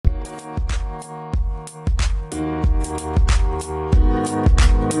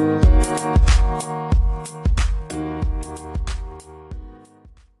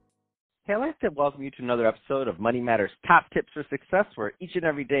to welcome you to another episode of Money Matters Top Tips for Success, where each and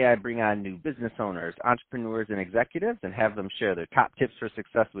every day I bring on new business owners, entrepreneurs, and executives and have them share their top tips for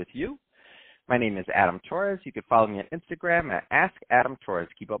success with you. My name is Adam Torres. You can follow me on Instagram at AskAdamTorres.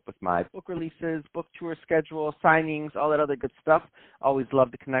 Keep up with my book releases, book tour schedule, signings, all that other good stuff. Always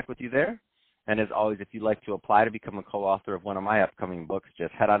love to connect with you there. And as always, if you'd like to apply to become a co-author of one of my upcoming books,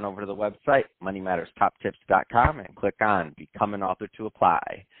 just head on over to the website, moneymatterstoptips.com, and click on Become an Author to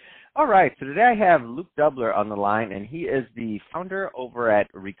apply. All right, so today I have Luke Dubler on the line, and he is the founder over at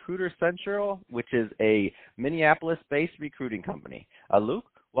Recruiter Central, which is a Minneapolis-based recruiting company. Luke,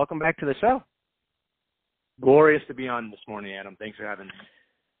 welcome back to the show. Glorious to be on this morning, Adam. Thanks for having me.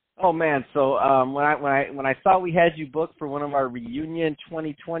 Oh man! So when I saw we had you booked for one of our reunion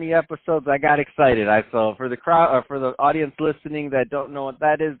 2020 episodes, I got excited. So for the crowd, for the audience listening that don't know what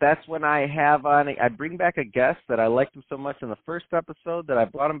that is, that's when I have on. I bring back a guest that I liked him so much in the first episode that I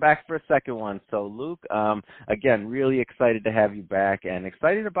brought him back for a second one. So Luke, again, really excited to have you back and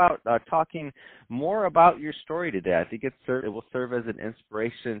excited about talking more about your story today. I think it will serve as an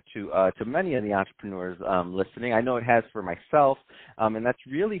inspiration to many of the entrepreneurs listening. I know it has for myself, and that's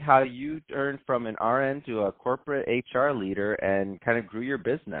really how you turned from an RN to a corporate HR leader and kind of grew your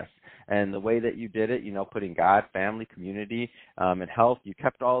business. And the way that you did it, putting God, family, community, and health, you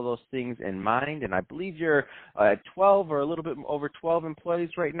kept all those things in mind. And I believe you're at 12 or a little bit over 12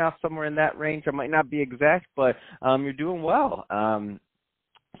 employees right now, somewhere in that range. I might not be exact, but you're doing well.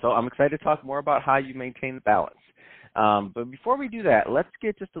 So I'm excited to talk more about how you maintain the balance. But before we do that, let's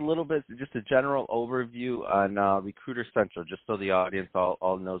get just a general overview on Recruiter Central, just so the audience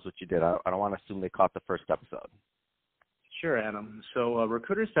all knows what you did. I don't want to assume they caught the first episode. Sure, Adam. So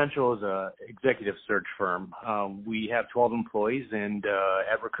Recruiter Central is an executive search firm. We have 12 employees, and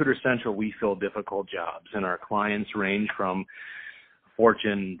at Recruiter Central, we fill difficult jobs, and our clients range from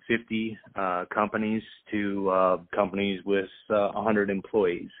Fortune 50 companies to companies with 100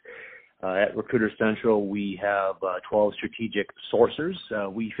 employees. At Recruiter Central, we have 12 strategic sourcers.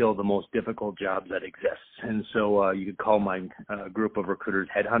 We fill the most difficult jobs that exist. And so you could call my group of recruiters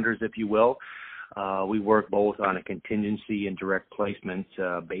headhunters, if you will. We work both on a contingency and direct placement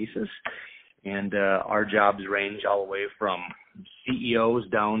basis. And our jobs range all the way from CEOs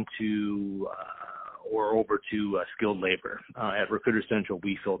down to or over to skilled labor. At Recruiter Central,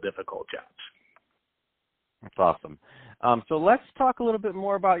 we fill difficult jobs. That's awesome. So let's talk a little bit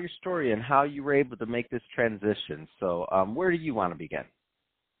more about your story and how you were able to make this transition. So where do you want to begin?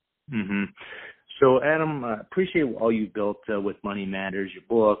 Mm-hmm. So, Adam, I appreciate all you've built with Money Matters, your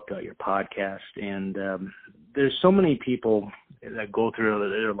book, your podcast, and there's so many people that go through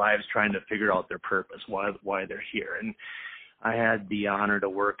their lives trying to figure out their purpose, why they're here. And I had the honor to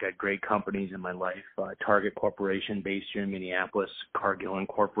work at great companies in my life, Target Corporation based here in Minneapolis, Cargill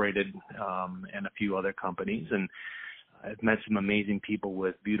Incorporated, and a few other companies. And I've met some amazing people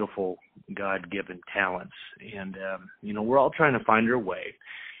with beautiful God-given talents. And, we're all trying to find our way.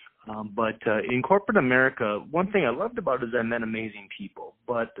 But in corporate America, one thing I loved about it is I met amazing people.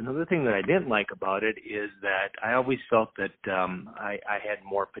 But another thing that I didn't like about it is that I always felt that I had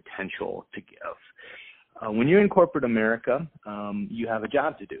more potential to give. When you're in corporate America, you have a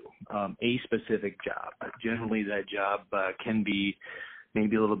job to do, a specific job. Generally, that job can be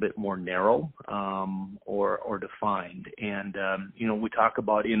maybe a little bit more narrow or defined. And, we talk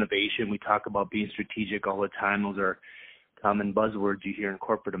about innovation. We talk about being strategic all the time. Those are common buzzwords you hear in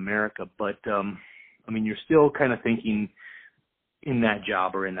corporate America. But, you're still kind of thinking in that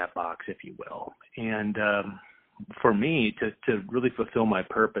job or in that box, if you will. And for me, to really fulfill my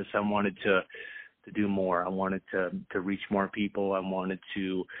purpose, I wanted to do more. I wanted to reach more people. I wanted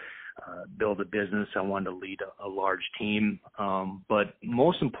to build a business. I wanted to lead a large team. But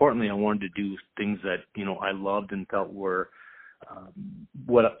most importantly, I wanted to do things that, I loved and felt were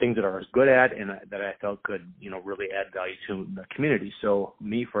things that I was good at and that I felt could, really add value to the community. So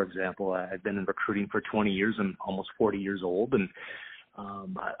me, for example, I've been in recruiting for 20 years. I'm almost 40 years old, and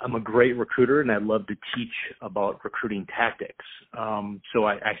I'm a great recruiter, and I love to teach about recruiting tactics. So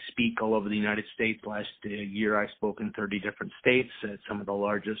I speak all over the United States. Last year, I spoke in 30 different states at some of the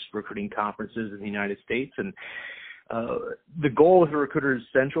largest recruiting conferences in the United States. And the goal with Recruiter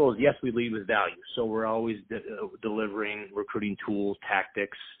Central is, yes, we lead with value. So we're always delivering recruiting tools,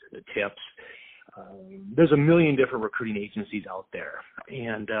 tactics, tips. There's a million different recruiting agencies out there.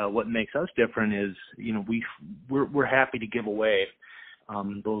 And what makes us different is, we're happy to give away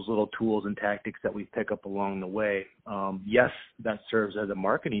those little tools and tactics that we pick up along the way. Yes, that serves as a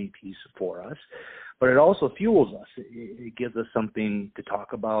marketing piece for us, but it also fuels us. It gives us something to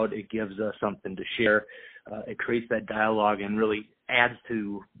talk about. It gives us something to share. It creates that dialogue and really adds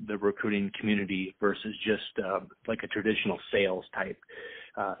to the recruiting community versus just like a traditional sales type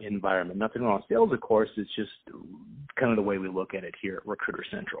environment. Nothing wrong with sales, of course. It's just kind of the way we look at it here at Recruiter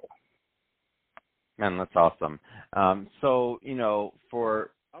Central. Man, that's awesome. So,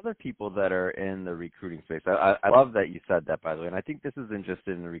 for other people that are in the recruiting space, I love that you said that, by the way, and I think this isn't just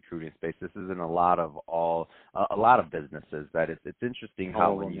in the recruiting space. This is in a lot of businesses. That it's interesting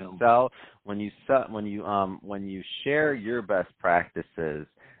how when you share your best practices.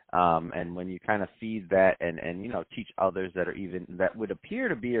 And when you kind of feed that and teach others that would appear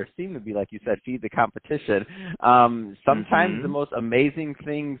to be or seem to be, like you said, feed the competition, sometimes the most amazing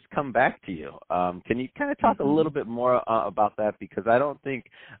things come back to you. Can you kind of talk a little bit more about that? Because I don't think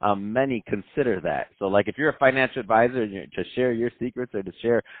many consider that. So like if you're a financial advisor and to share your secrets or to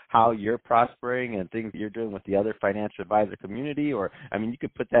share how you're prospering and things you're doing with the other financial advisor community, or, you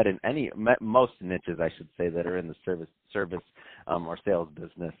could put that in most niches, I should say, that are in the service or sales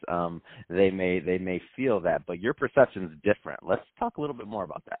business. They may feel that, but your perception is different. Let's talk a little bit more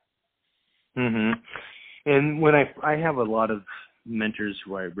about that. And when I have a lot of mentors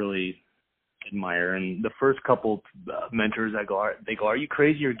who I really admire, and the first couple mentors they go, "Are you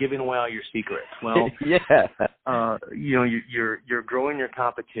crazy? You're giving away all your secrets." Well, yeah. You're growing your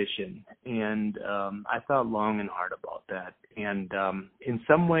competition, and I thought long and hard about that. And in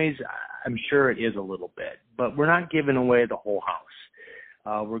some ways, I'm sure it is a little bit, but we're not giving away the whole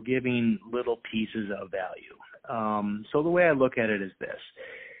house. We're giving little pieces of value. So the way I look at it is this.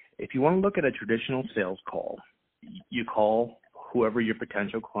 If you want to look at a traditional sales call, you call whoever your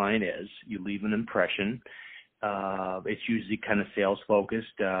potential client is, you leave an impression. It's usually kind of sales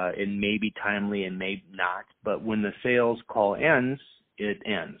focused. It may be timely and may not, but when the sales call ends, it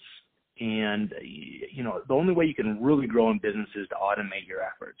ends. And, the only way you can really grow in business is to automate your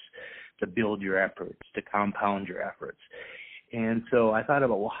efforts, to build your efforts, to compound your efforts. And so I thought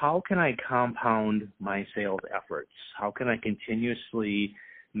about, well, how can I compound my sales efforts? How can I continuously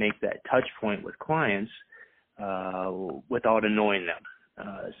make that touch point with clients without annoying them,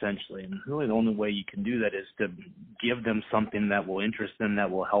 essentially? And really the only way you can do that is to give them something that will interest them, that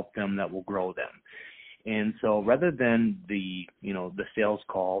will help them, that will grow them. And so rather than the sales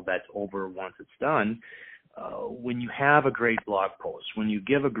call that's over once it's done, when you have a great blog post, when you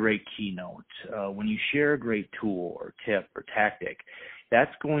give a great keynote, when you share a great tool or tip or tactic,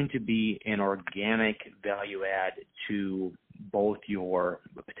 that's going to be an organic value add to both your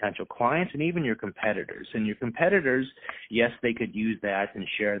potential clients and even your competitors. And your competitors, yes, they could use that and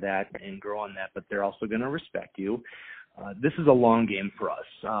share that and grow on that, but they're also going to respect you. This is a long game for us.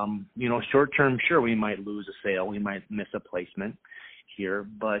 Short term, sure, we might lose a sale, we might miss a placement here,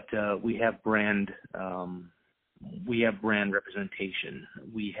 but we have brand representation,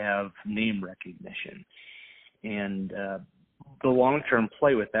 we have name recognition, and the long-term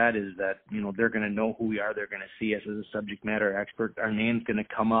play with that is that, they're going to know who we are. They're going to see us as a subject matter expert. Our name's going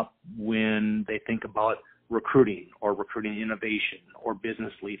to come up when they think about recruiting or recruiting innovation or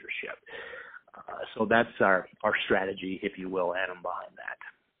business leadership. So that's our strategy, if you will, Adam, behind that.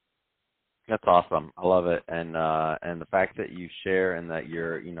 That's awesome. I love it, and the fact that you share and that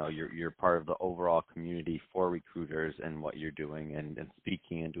you're part of the overall community for recruiters and what you're doing and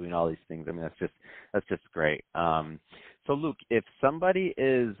speaking and doing all these things. That's just great. So Luke, if somebody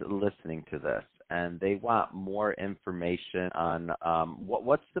is listening to this and they want more information on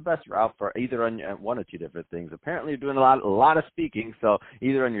what's the best route for either on one or two different things. Apparently, you're doing a lot of speaking, so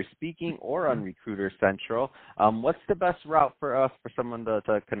either on your speaking or on Recruiter Central. What's the best route for someone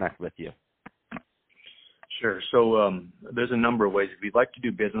to connect with you? Sure. So there's a number of ways. If you'd like to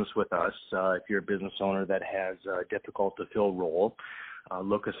do business with us, if you're a business owner that has a difficult to fill role,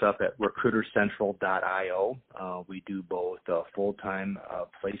 look us up at recruitercentral.io. We do both full-time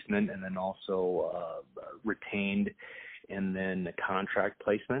placement and then also retained and then contract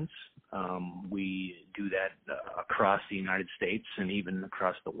placements. We do that across the United States and even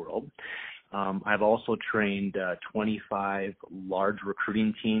across the world. I've also trained 25 large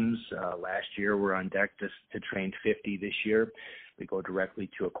recruiting teams. Last year, we're on deck to train 50 this year. We go directly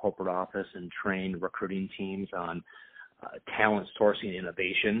to a corporate office and train recruiting teams on talent sourcing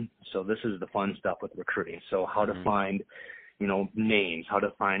innovation. So this is the fun stuff with recruiting. So how to find, names, how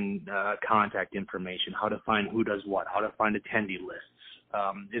to find contact information, how to find who does what, how to find attendee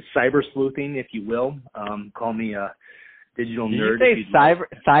lists. It's cyber sleuthing, if you will. Call me digital Did nerd. you say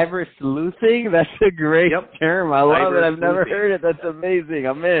cyber sleuthing? That's a great term. I love it. I've never heard it. That's amazing.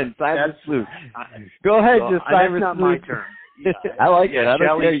 I'm in. Cyber sleuth. Go ahead, just cyber sleuth. That's not my term. Yeah, I like it. I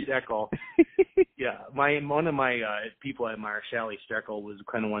don't care. Steckel. Yeah, one of my people I admire, Shally Steckel, was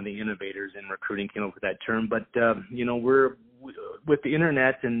kind of one of the innovators in recruiting, came up with that term. But we're with the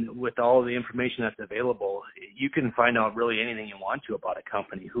internet and with all the information that's available, you can find out really anything you want to about a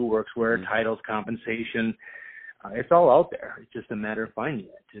company, who works where, titles, compensation. It's all out there. It's just a matter of finding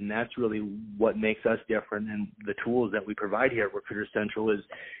it. And that's really what makes us different. And the tools that we provide here at Recruiter Central is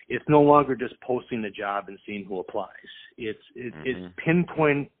it's no longer just posting the job and seeing who applies. It's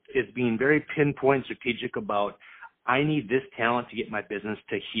pinpoint. It's being very pinpoint strategic about, I need this talent to get my business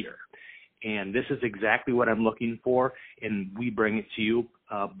to here. And this is exactly what I'm looking for, and we bring it to you.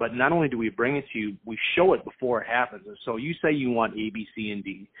 But not only do we bring it to you, we show it before it happens. And so you say you want A, B, C, and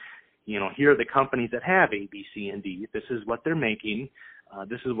D. Here are the companies that have A, B, C, and D. This is what they're making.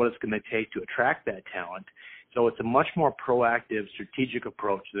 This is what it's going to take to attract that talent. So it's a much more proactive, strategic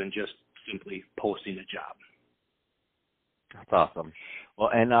approach than just simply posting a job. That's awesome. Well,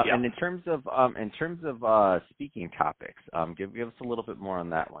 and in terms of speaking topics, give us a little bit more on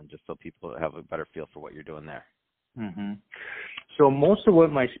that one, just so people have a better feel for what you're doing there. Mm-hmm. So most of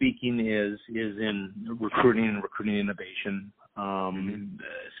what my speaking is in recruiting and recruiting innovation,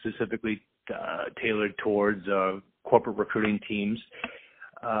 specifically tailored towards corporate recruiting teams.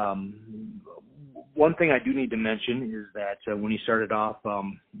 One thing I do need to mention is that when you started off,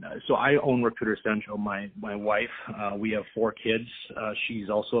 so I own Recruiter Central. My wife, we have 4 kids. She's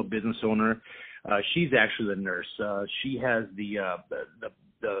also a business owner. She's actually the nurse. She has the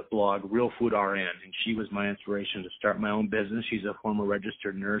blog Real Food RN, and she was my inspiration to start my own business. She's a former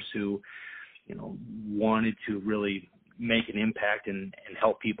registered nurse who, wanted to really make an impact and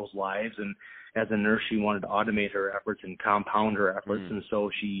help people's lives. And as a nurse, she wanted to automate her efforts and compound her efforts. And so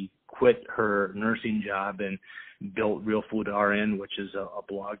she quit her nursing job and built Real Food RN, which is a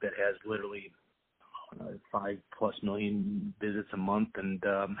blog that has literally 5+ million visits a month and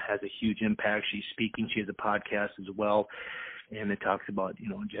has a huge impact. She's speaking. She has a podcast as well. And it talks about,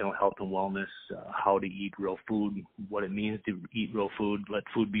 general health and wellness, how to eat real food, what it means to eat real food, let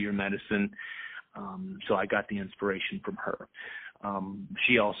food be your medicine. So I got the inspiration from her.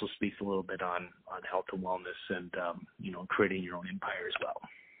 She also speaks a little bit on health and wellness and, creating your own empire as well.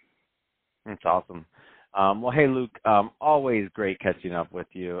 That's awesome. Well, hey, Luke, always great catching up with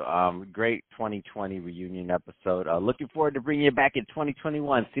you. Great 2020 reunion episode. Looking forward to bringing you back in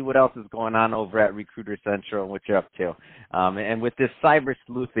 2021, see what else is going on over at Recruiter Central and what you're up to. And with this cyber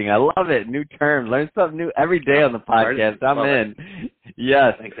sleuthing, I love it. New term. Learn something new every day on the podcast. I'm in.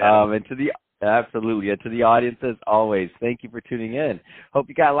 Yes. Thanks, Absolutely. And to the audience, as always, thank you for tuning in. Hope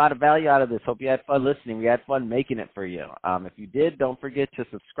you got a lot of value out of this. Hope you had fun listening. We had fun making it for you. If you did, don't forget to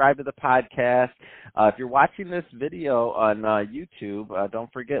subscribe to the podcast. If you're watching this video on YouTube,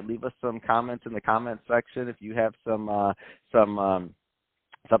 don't forget, leave us some comments in the comment section if you have something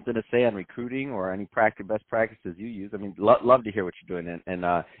to say on recruiting or any best practices you use. I mean, love to hear what you're doing and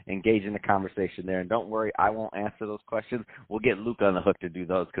engage in the conversation there. And don't worry, I won't answer those questions. We'll get Luke on the hook to do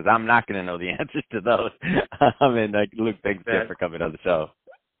those because I'm not going to know the answers to those. Luke, thanks again for coming on the show.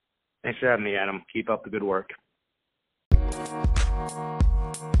 Thanks for having me, Adam. Keep up the good work.